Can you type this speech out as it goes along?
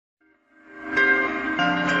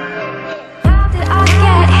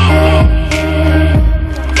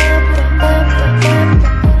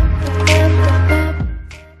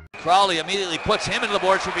Crawley immediately puts him into the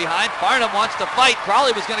boards from behind. Farnham wants to fight.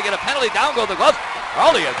 Crawley was going to get a penalty. Down go the gloves.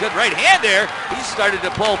 Crawley, a good right hand there. He started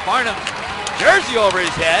to pull Farnham's jersey over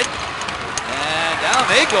his head. And down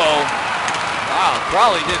they go. Wow,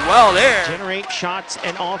 Crawley did well there. Generate shots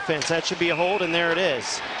and offense. That should be a hold, and there it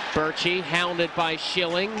is. Birchie hounded by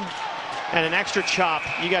Schilling. And an extra chop.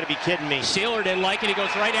 You got to be kidding me. Sealer didn't like it. He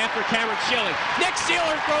goes right after Cameron Schilling. Nick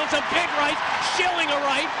Sealer throws some big rights. Schilling a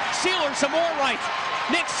right. Sealer some more rights.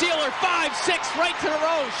 Nick Sealer 5, 6 rights in a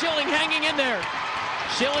row. Schilling hanging in there.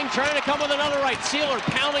 Schilling trying to come with another right. Sealer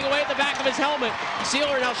pounding away at the back of his helmet.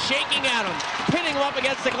 Sealer now shaking at him, pinning him up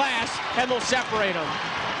against the glass, and they'll separate him.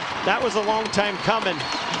 That was a long time coming.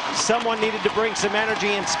 Someone needed to bring some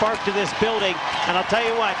energy and spark to this building. And I'll tell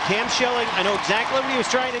you what, Cam Schilling, I know exactly what he was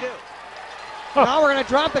trying to do. Now we're going to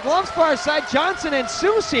drop the gloves far side. Johnson and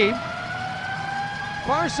Susie.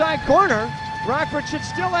 Far side corner. Rockford should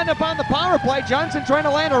still end up on the power play. Johnson trying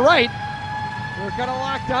to land a right. We're kind of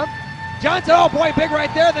locked up. Johnson, oh boy, big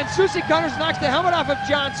right there. Then Susie Connors knocks the helmet off of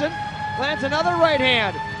Johnson. Lands another right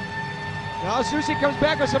hand. Now Susie comes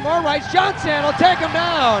back with some more rights. Johnson will take him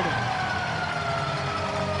down.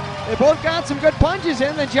 They both got some good punches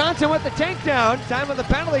in. Then Johnson with the takedown. Time of the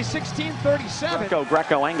penalty, 16:37.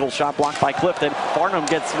 Greco angle shot blocked by Clifton. Farnham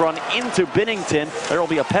gets run into Binnington. There will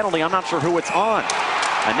be a penalty. I'm not sure who it's on.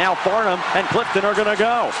 And now Farnham and Clifton are going to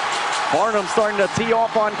go. Farnham starting to tee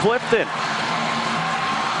off on Clifton.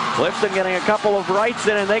 Clifton getting a couple of rights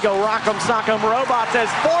in, and they go rock'em sock'em robots as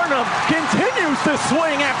Farnham continues to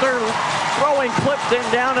swing after throwing Clifton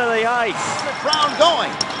down to the ice. Brown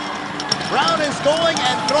going. Brown is going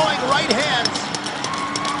and throwing right hands.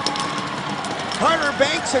 Carter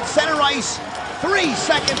Banks at center ice, 3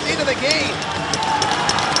 seconds into the game.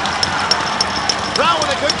 Brown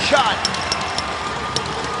with a good shot.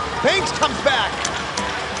 Banks comes back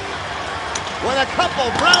with a couple.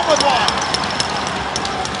 Brown with one.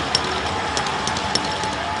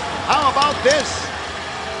 How about this?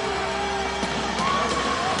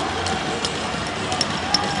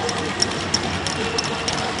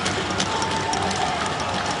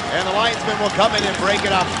 And the linesman will come in and break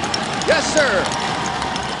it up. Yes, sir.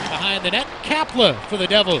 Behind the net, Kapla for the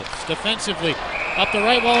Devils defensively. Up the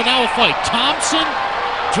right wall, now a fight. Thompson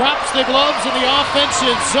drops the gloves in the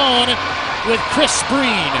offensive zone with Chris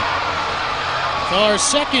Breen. So our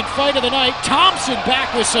second fight of the night. Thompson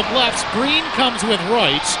back with some lefts. Breen comes with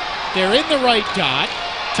rights. They're in the right dot.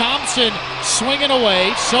 Thompson swinging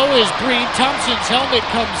away. So is Breen. Thompson's helmet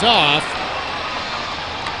comes off.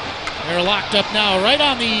 They're locked up now right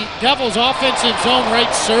on the Devils' offensive zone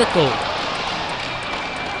right circle.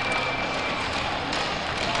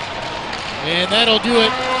 And that'll do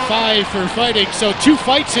it. 5 for fighting. So 2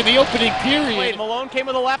 fights in the opening period. Malone came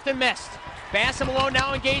with a left and missed. Bass and Malone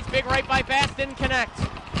now engaged. Big right by Bass, didn't connect.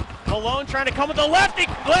 Malone trying to come with the left. He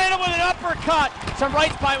landed with an uppercut. Some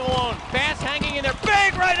rights by Malone. Bass hanging in there.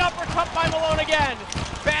 Big right uppercut by Malone again.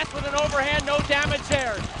 Bass with an overhand, no damage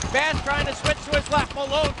there. Bass trying to switch to his left.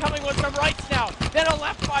 Malone coming with some rights now. Then a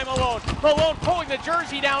left by Malone. Malone pulling the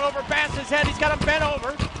jersey down over Bass's head. He's got him bent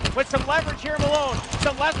over with some leverage here, Malone.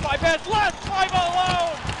 Some left by Bass. Left by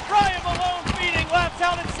Malone. Ryan Malone feeding left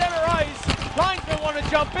out in center ice. Linesmen want to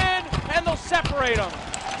jump in, and they'll separate them.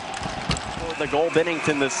 The goal,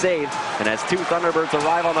 Binnington the save. And as 2 Thunderbirds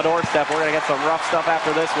arrive on the doorstep, we're going to get some rough stuff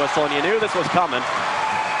after this whistle, and you knew this was coming.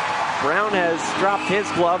 Brown has dropped his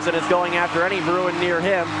gloves and is going after any Bruin near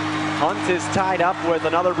him. Hunt is tied up with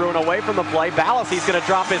another Bruin away from the play. Ballassey's going to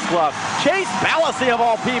drop his glove. Chase Ballassey, of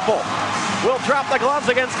all people, will drop the gloves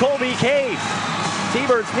against Colby Cave.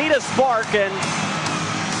 T-Birds need a spark, and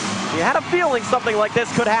you had a feeling something like this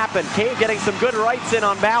could happen. Cave getting some good rights in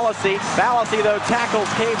on Ballassey. Ballassey, though, tackles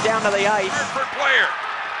Cave down to the ice. Player.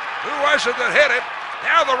 Who was it that hit it?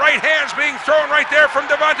 Now the right hand's being thrown right there from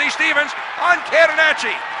Devontae Stevens on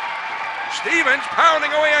Catanacci. Stevens pounding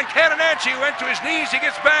away on Catanacci, went to his knees, he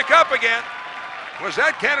gets back up again. Was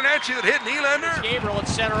that Catanacci that hit Nylander? Gabriel at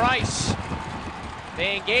center ice.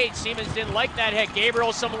 They engaged. Siemens didn't like that hit.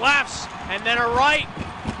 Gabriel some lefts, and then a right.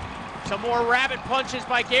 Some more rabbit punches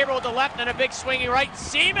by Gabriel with the left, and a big swinging right.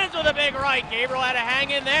 Siemens with a big right. Gabriel had to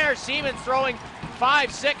hang in there. Siemens throwing 5,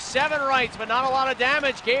 6, 7 rights, but not a lot of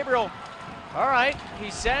damage. Gabriel, all right, he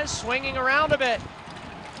says, swinging around a bit.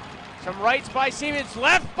 Some rights by Siemens,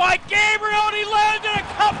 left by Gabriel, and he landed a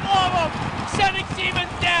couple of them, sending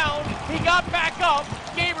Siemens down. He got back up.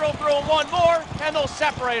 Gabriel threw one more, and they'll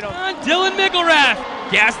separate them. Dylan Mickelrath.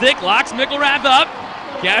 Gazdick locks Mickelrath up.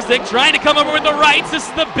 Gazdick trying to come over with the rights. This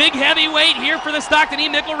is the big heavyweight here for the Stockton.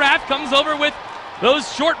 Mickelrath comes over with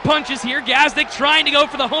those short punches here. Gazdick trying to go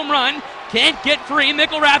for the home run. Can't get free.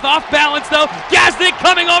 Mickelrath off balance though. Gazdick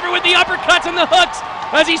coming over with the uppercuts and the hooks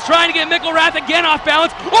as he's trying to get Mickelrath again off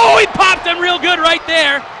balance. Oh, he popped him real good right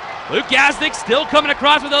there. Luke Gazdick still coming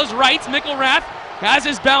across with those rights. Mickelrath has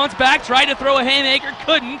his balance back, tried to throw a haymaker,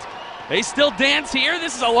 couldn't. They still dance here.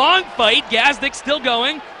 This is a long fight. Gazdick still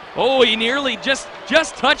going. Oh, he nearly just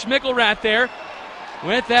touched Mickelrath there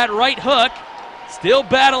with that right hook. Still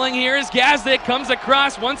battling here as Gazdick comes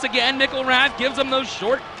across once again. Mickelrath gives him those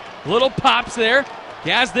short little pops there.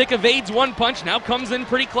 Gazdick evades one punch, now comes in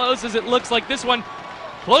pretty close as it looks like this one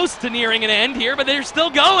close to nearing an end here, but they're still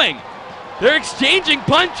going. They're exchanging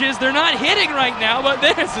punches. They're not hitting right now, but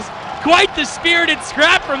this is quite the spirited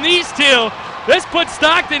scrap from these two. This puts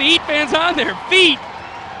Stockton Heat fans on their feet.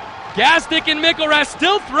 Gazdick and Mickelrath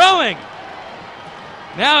still throwing.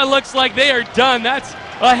 Now it looks like they are done. That's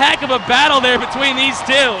a heck of a battle there between these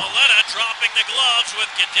two. Maletta dropping the gloves with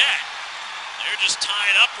Cadet. They're just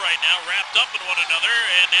tied up right now, wrapped up in one another,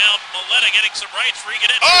 and now Maletta getting some rights. Free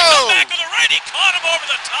Cadet. Oh! Back with the right. He caught him over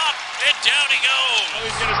the top, and down he goes. Now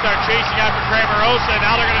he's going to start chasing after Cramarosa.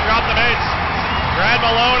 Now they're going to drop the mitts. Brad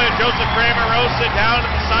Malone and Joseph Cramarosa down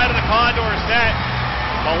at the side of the Condors net.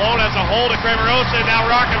 Malone has a hold of Cramarosa. Now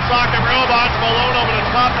rock and sock and robots. Malone over the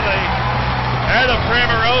top of the head of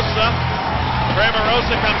Cramarosa.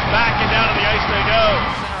 Cramarosa comes back and down to the ice they go.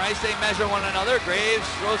 Center ice, they measure one another. Graves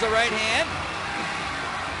throws a right hand.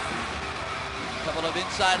 Couple of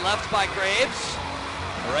inside lefts by Graves.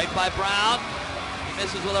 A right by Brown. He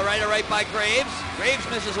misses with a right by Graves. Graves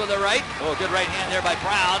misses with a right. Oh, good right hand there by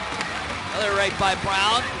Brown. Another right by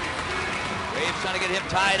Brown. Graves trying to get him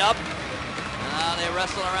tied up. Now they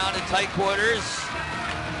wrestle around in tight quarters.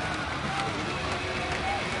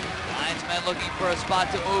 Linesmen looking for a spot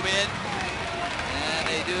to move in. And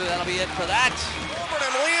they do. That'll be it for that.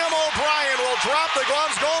 And Liam O'Brien will drop the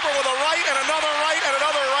gloves. Goldberg with a right and another right and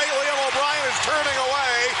another right. Liam O'Brien is turning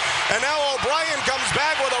away. And now O'Brien comes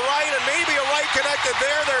back with a right and maybe a right connected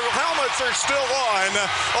there. Their helmets are still on.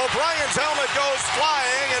 O'Brien's helmet goes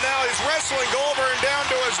flying and now he's wrestling Goldberg down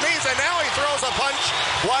to his knees. And now he throws a punch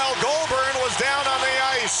while Goldberg was down on the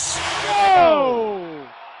ice. Oh!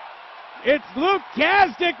 It's Luke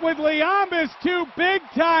Gazdick with Liambas, two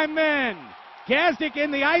big-time men. Gazdick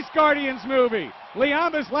in the Ice Guardians movie.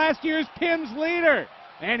 Liambas last year's PIMS leader.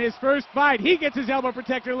 And his first fight, he gets his elbow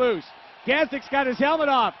protector loose. Gazdick's got his helmet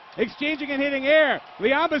off, exchanging and hitting air.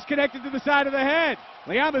 Liambas connected to the side of the head.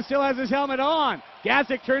 Liambas still has his helmet on.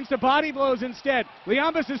 Gazdick turns to body blows instead.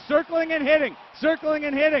 Liambas is circling and hitting.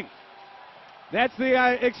 That's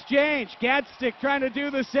the exchange. Gazdick trying to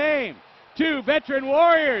do the same. Two veteran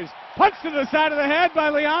warriors. Punch to the side of the head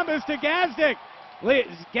by Liambas to Gazdick.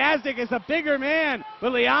 Gazdick is a bigger man,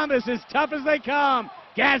 but Liambas is tough as they come.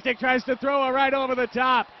 Gazdick tries to throw a right over the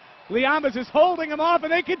top. Liambas is holding him off,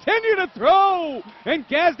 and they continue to throw. And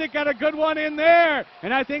Gazdick got a good one in there,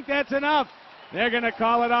 and I think that's enough. They're going to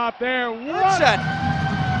call it off there. Good.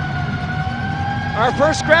 Our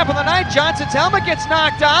first scrap of the night, Johnson's helmet gets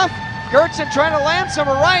knocked off. Gertson trying to land some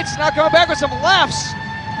rights, now coming back with some lefts.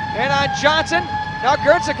 And on Johnson, now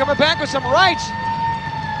Gertson coming back with some rights.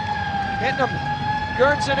 Hitting him.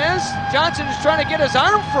 Gertson is. Johnson is trying to get his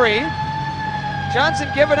arm free. Johnson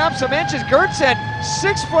giving up some inches. Gertson,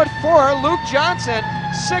 6'4". Luke Johnson,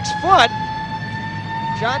 6 foot.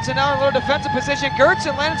 Johnson now in a little defensive position.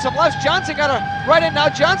 Gertson landed some lefts. Johnson got a right in. Now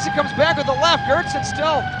Johnson comes back with the left. Gertson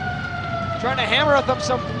still trying to hammer at them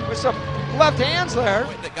with some left hands there.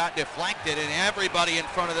 That got deflected, and everybody in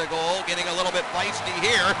front of the goal getting a little bit feisty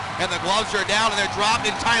here. And the gloves are down and they're dropped,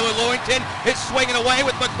 and Tyler Lewington is swinging away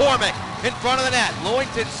with McCormick in front of the net.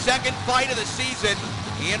 Lewington's second fight of the season.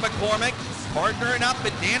 Ian McCormick partnering up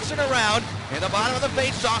and dancing around in the bottom of the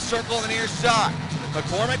face-off circle on the near side.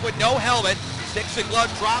 McCormick with no helmet. Sticks and glove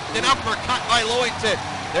dropped and uppercut by Lewington.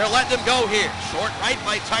 They're letting him go here. Short right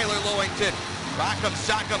by Tyler Lewington. Rock'em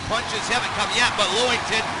sock'em punches haven't come yet, but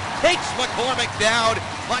Lewington takes McCormick down,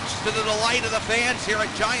 much to the delight of the fans here at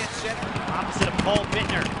Giant Center. Opposite of Paul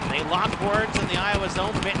Bittner. They lock words in the Iowa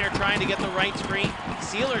zone. Bittner trying to get the right screen.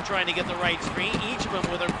 Sealer trying to get the right screen. Each of them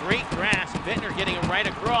with a great grasp. Bittner getting it right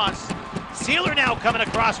across. Sealer now coming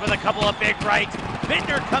across with a couple of big rights.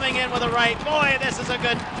 Bittner coming in with a right. Boy, this is a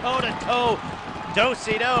good toe-to-toe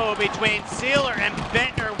do-si-do between Sealer and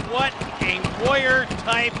Bittner. What a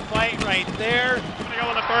warrior-type fight right there. Gonna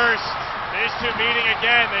go in the first. These two meeting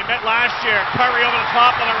again. They met last year. Curry over the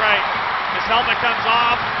top on the right. His helmet comes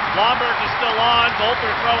off. Lomberg is still on. Both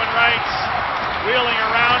are throwing rights. Wheeling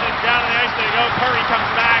around and down the ice they go. Curry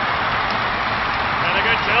comes back. And a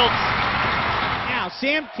good tilt. Now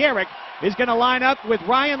Sam Carrick is going to line up with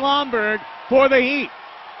Ryan Lomberg for the Heat.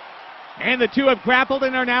 And the two have grappled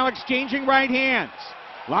and are now exchanging right hands.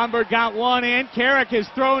 Lomberg got one in. Carrick has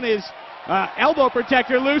thrown his elbow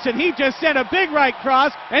protector loose, and he just sent a big right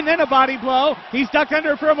cross and then a body blow. He's ducked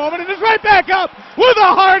under for a moment and is right back up with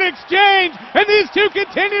a hard exchange. And these two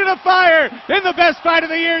continue to fire in the best fight of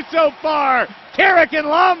the year so far. Carrick and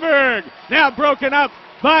Lomberg now broken up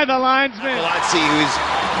by the linesman. Galazzi, who's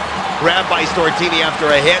grabbed by Stortini after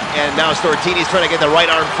a hit, and now Stortini's trying to get the right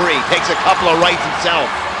arm free. Takes a couple of rights himself,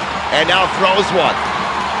 and now throws one,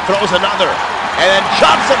 throws another, and then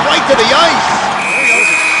chops it right to the ice.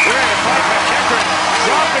 McEachern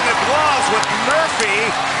dropping the gloves with Murphy,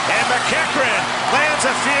 and McEachern lands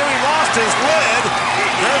a few. He lost his lid.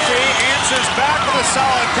 Murphy answers back with a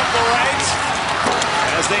solid couple rights.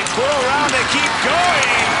 As they pull around, they keep going,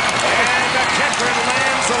 and McEachern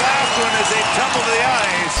lands the last one as they tumble to the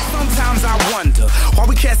ice. Sometimes I wonder why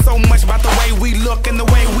we care so much about the way we look and the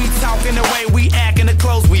way we talk and the way we act and the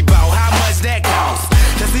clothes we bought. How much that costs?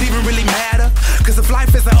 Does it even really matter? Cause if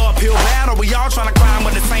life is an uphill battle, we all trying to climb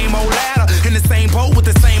with the same old ladder, in the same boat with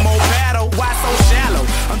the same old battle. Why so